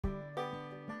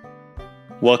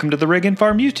Welcome to the Rig and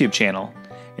Farm YouTube channel.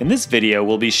 In this video,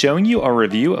 we'll be showing you a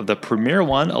review of the Premier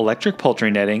One electric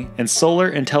poultry netting and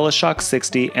solar Intellishock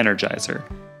 60 Energizer.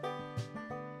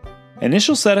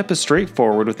 Initial setup is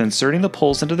straightforward with inserting the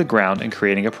poles into the ground and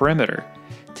creating a perimeter.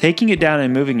 Taking it down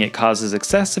and moving it causes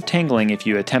excessive tangling if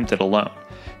you attempt it alone.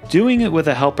 Doing it with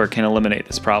a helper can eliminate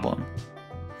this problem.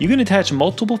 You can attach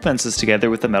multiple fences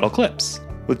together with the metal clips.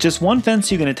 With just one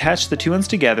fence you can attach the two ends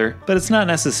together, but it's not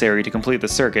necessary to complete the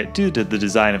circuit due to the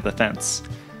design of the fence.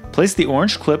 Place the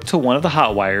orange clip to one of the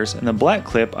hot wires and the black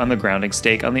clip on the grounding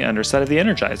stake on the underside of the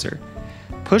Energizer.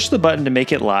 Push the button to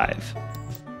make it live.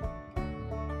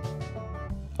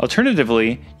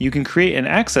 Alternatively, you can create an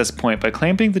access point by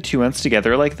clamping the two ends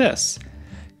together like this.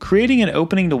 Creating an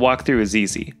opening to walk through is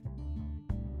easy.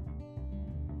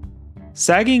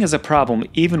 Sagging is a problem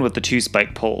even with the two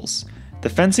spike poles. The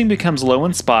fencing becomes low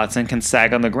in spots and can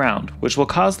sag on the ground, which will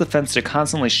cause the fence to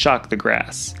constantly shock the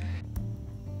grass.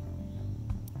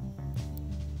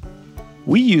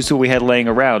 We used what we had laying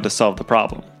around to solve the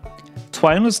problem.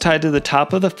 Twine was tied to the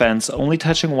top of the fence, only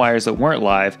touching wires that weren't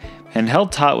live, and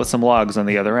held taut with some logs on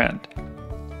the other end.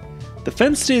 The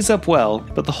fence stays up well,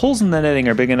 but the holes in the netting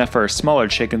are big enough for our smaller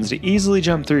chickens to easily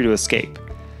jump through to escape.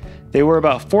 They were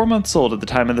about 4 months old at the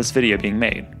time of this video being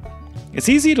made. It's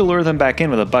easy to lure them back in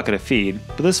with a bucket of feed,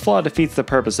 but this flaw defeats the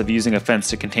purpose of using a fence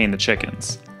to contain the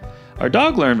chickens. Our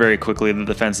dog learned very quickly that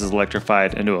the fence is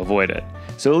electrified and to avoid it,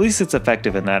 so at least it's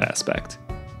effective in that aspect.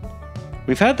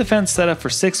 We've had the fence set up for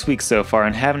 6 weeks so far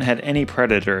and haven't had any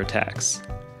predator attacks.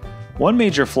 One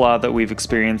major flaw that we've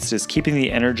experienced is keeping the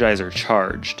Energizer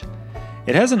charged.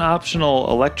 It has an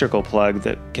optional electrical plug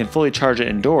that can fully charge it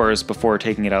indoors before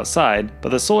taking it outside, but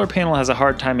the solar panel has a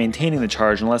hard time maintaining the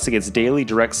charge unless it gets daily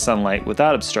direct sunlight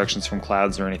without obstructions from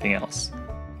clouds or anything else.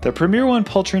 The Premier One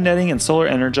poultry netting and solar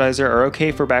Energizer are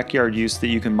okay for backyard use that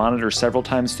you can monitor several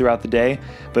times throughout the day,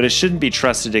 but it shouldn't be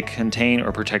trusted to contain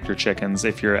or protect your chickens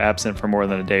if you're absent for more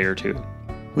than a day or two.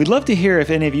 We'd love to hear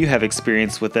if any of you have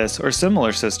experience with this or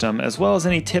similar system, as well as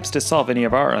any tips to solve any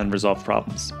of our unresolved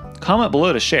problems. Comment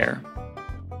below to share.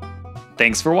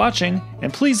 Thanks for watching,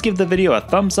 and please give the video a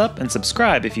thumbs up and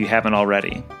subscribe if you haven't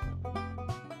already.